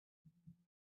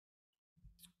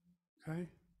 Okay,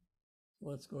 so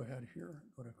let's go ahead here,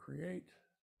 go to create.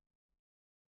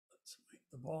 Let's make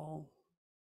the ball.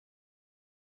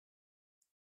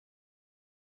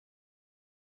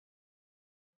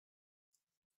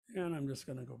 And I'm just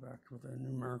gonna go back with a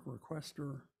numeric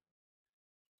requester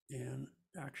and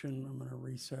action, I'm gonna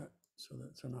reset so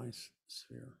that's a nice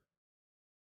sphere.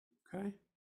 Okay.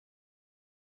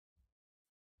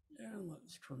 And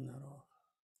let's turn that off.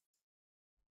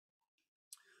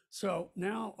 So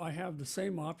now I have the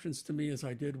same options to me as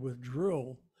I did with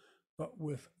drill, but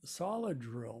with solid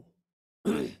drill,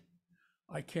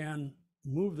 I can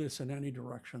move this in any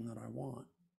direction that I want.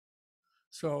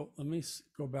 So let me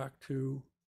go back to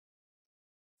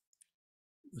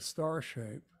the star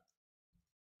shape.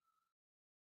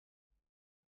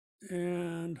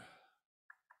 And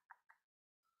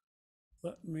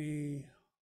let's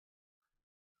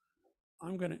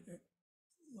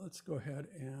go ahead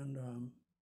and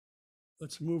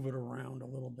let's move it around a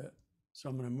little bit. So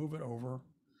I'm going to move it over.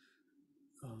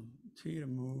 T to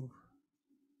move.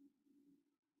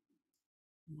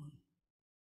 Come on.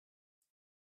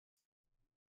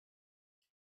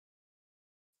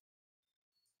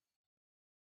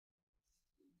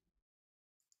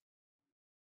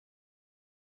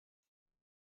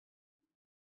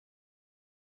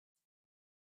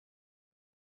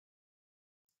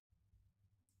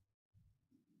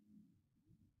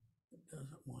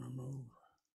 doesn't want to move.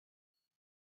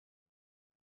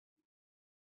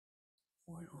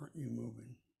 Why aren't you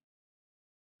moving?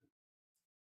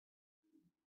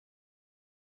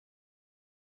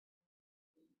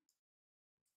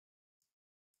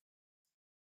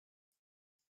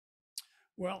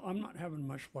 Well, I'm not having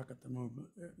much luck at the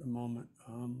moment.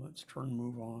 Let's turn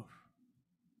move off.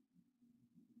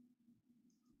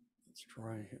 Let's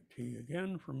try hit T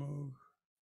again for move.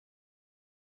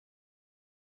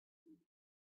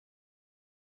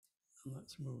 And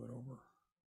let's move it over.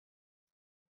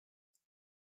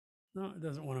 No, it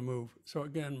doesn't want to move. So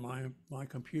again, my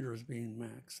computer is being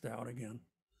maxed out again.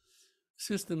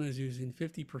 System is using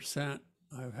 50%.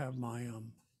 I have my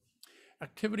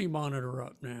activity monitor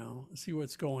up now. See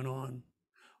what's going on.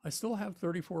 I still have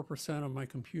 34% of my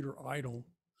computer idle.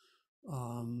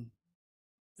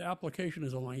 The application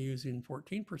is only using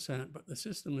 14%, but the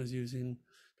system is using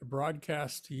to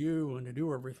broadcast to you and to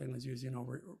do everything is using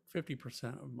over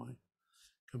 50% of my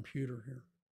computer here.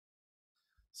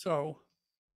 So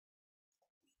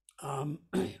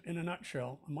in a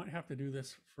nutshell, I might have to do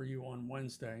this for you on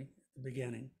Wednesday at the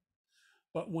beginning.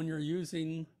 But when you're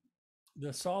using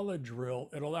the solid drill,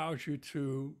 it allows you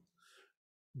to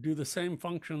do the same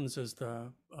functions as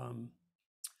the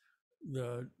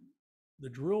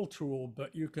drill tool,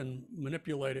 but you can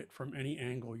manipulate it from any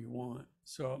angle you want.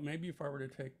 So maybe if I were to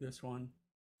take this one,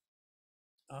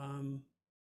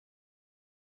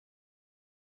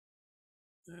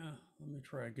 yeah, let me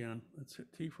try again. Let's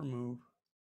hit T for move.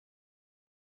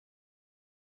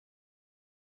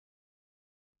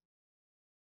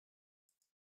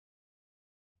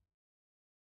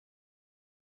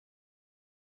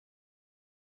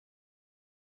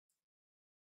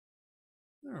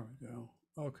 There we go.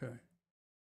 Okay.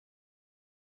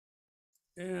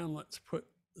 And let's put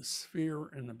the sphere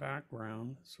in the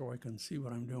background so I can see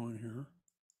what I'm doing here.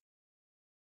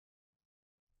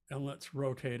 And let's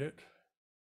rotate it.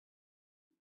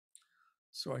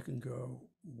 So I can go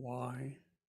Y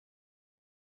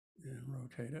and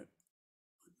rotate it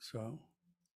like so.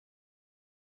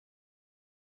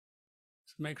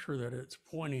 Just make sure that it's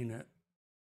pointing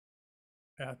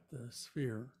at the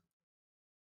sphere.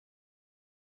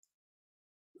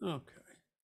 Okay.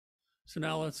 So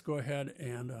now let's go ahead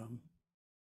and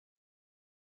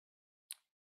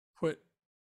put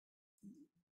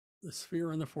the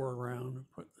sphere in the foreground,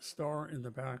 put the star in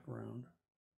the background.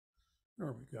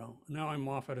 There we go. Now I'm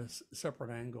off at a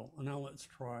separate angle. And now let's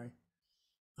try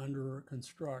under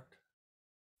construct.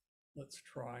 Let's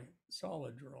try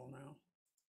solid drill now.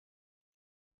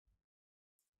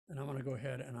 And I'm going to go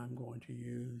ahead and I'm going to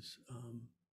use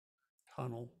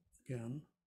tunnel again.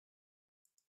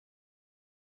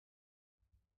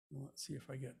 Let's see if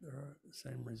I get the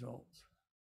same results.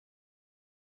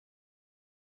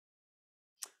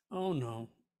 Oh no,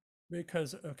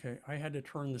 because, okay, I had to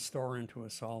turn the star into a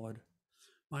solid.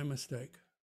 My mistake.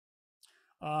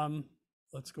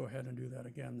 Let's go ahead and do that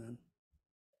again then.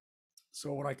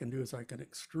 So what I can do is I can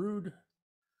extrude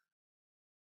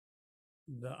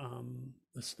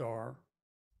the star.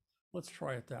 Let's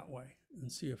try it that way and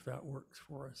see if that works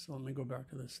for us. So let me go back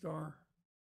to the star.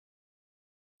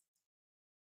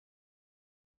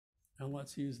 And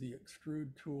let's use the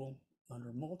extrude tool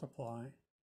under multiply.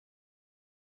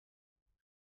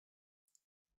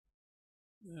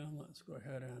 And let's go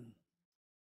ahead and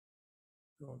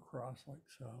go across like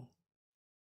so.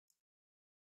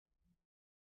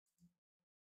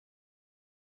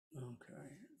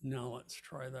 Okay, now let's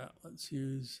try that. Let's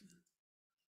use,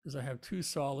 because I have two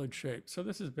solid shapes. So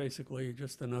this is basically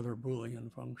just another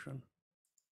Boolean function.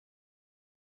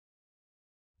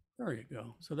 There you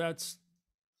go. So that's,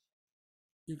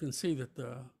 you can see that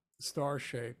the star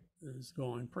shape is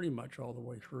going pretty much all the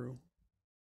way through.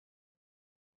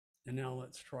 And now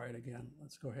let's try it again.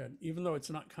 Let's go ahead. Even though it's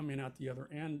not coming out the other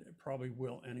end, it probably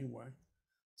will anyway.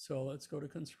 So let's go to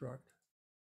construct.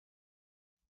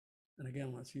 And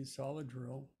again, let's use solid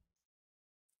drill.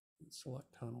 Let's select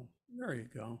tunnel. There you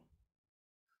go.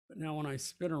 But now when I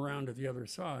spin around to the other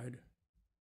side,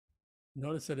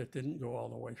 notice that it didn't go all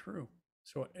the way through.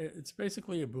 So it's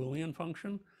basically a Boolean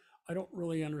function. I don't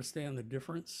really understand the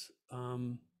difference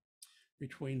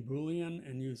between Boolean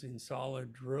and using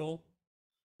solid drill.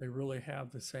 They really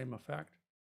have the same effect.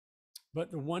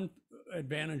 But the one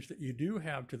advantage that you do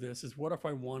have to this is, what if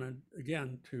I wanted,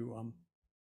 again, to,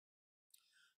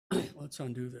 let's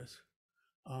undo this,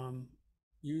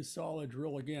 use solid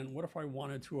drill again. What if I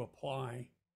wanted to apply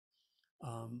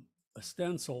a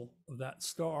stencil of that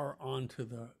star onto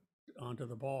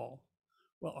the ball?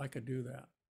 Well, I could do that.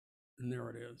 And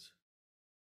there it is.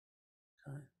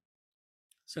 Okay.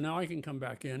 So now I can come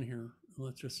back in here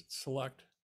Let's just select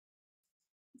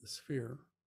the sphere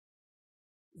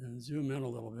and zoom in a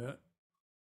little bit.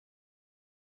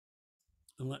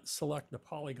 And let's select the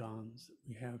polygons that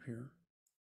we have here.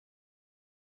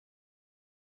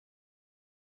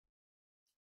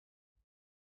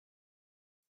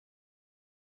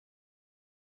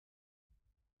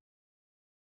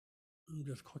 I'm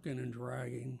just clicking and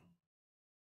dragging.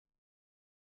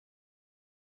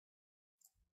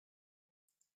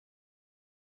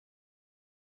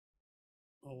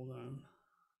 Hold on.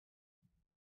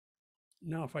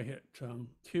 Now if I hit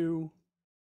Q,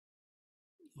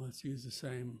 let's use the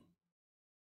same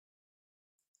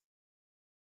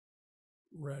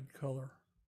red color.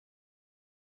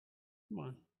 Come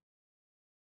on.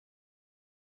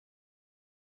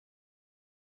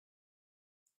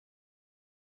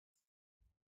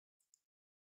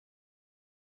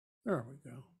 There we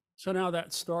go. So now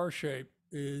that star shape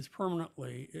is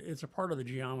permanently, it's a part of the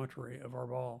geometry of our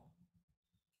ball.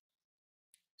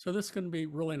 So this can be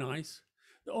really nice.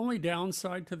 The only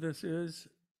downside to this is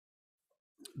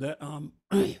that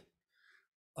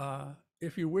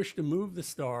if you wish to move the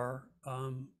star,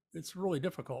 it's really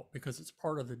difficult because it's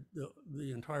part of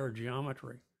the entire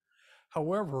geometry.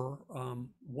 However,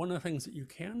 one of the things that you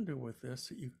can do with this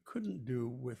that you couldn't do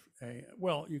with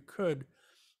well, you could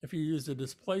if you use a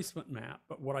displacement map,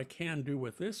 but what I can do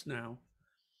with this now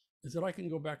is that I can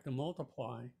go back to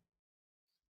multiply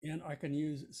and I can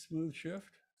use smooth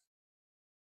shift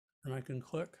and I can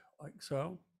click like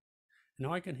so.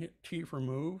 Now I can hit T for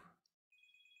move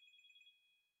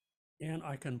and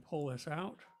I can pull this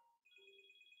out.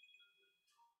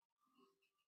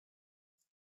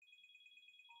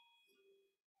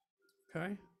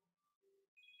 Okay.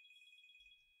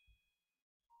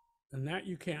 And that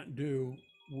you can't do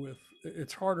with,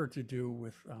 it's harder to do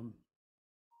with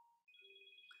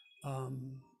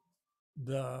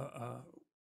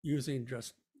using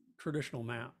just traditional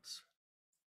maps.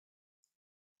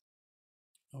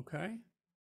 Okay.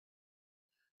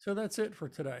 So that's it for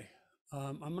today.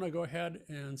 I'm going to go ahead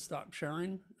and stop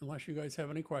sharing unless you guys have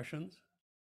any questions.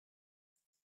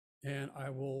 And I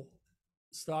will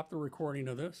stop the recording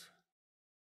of this.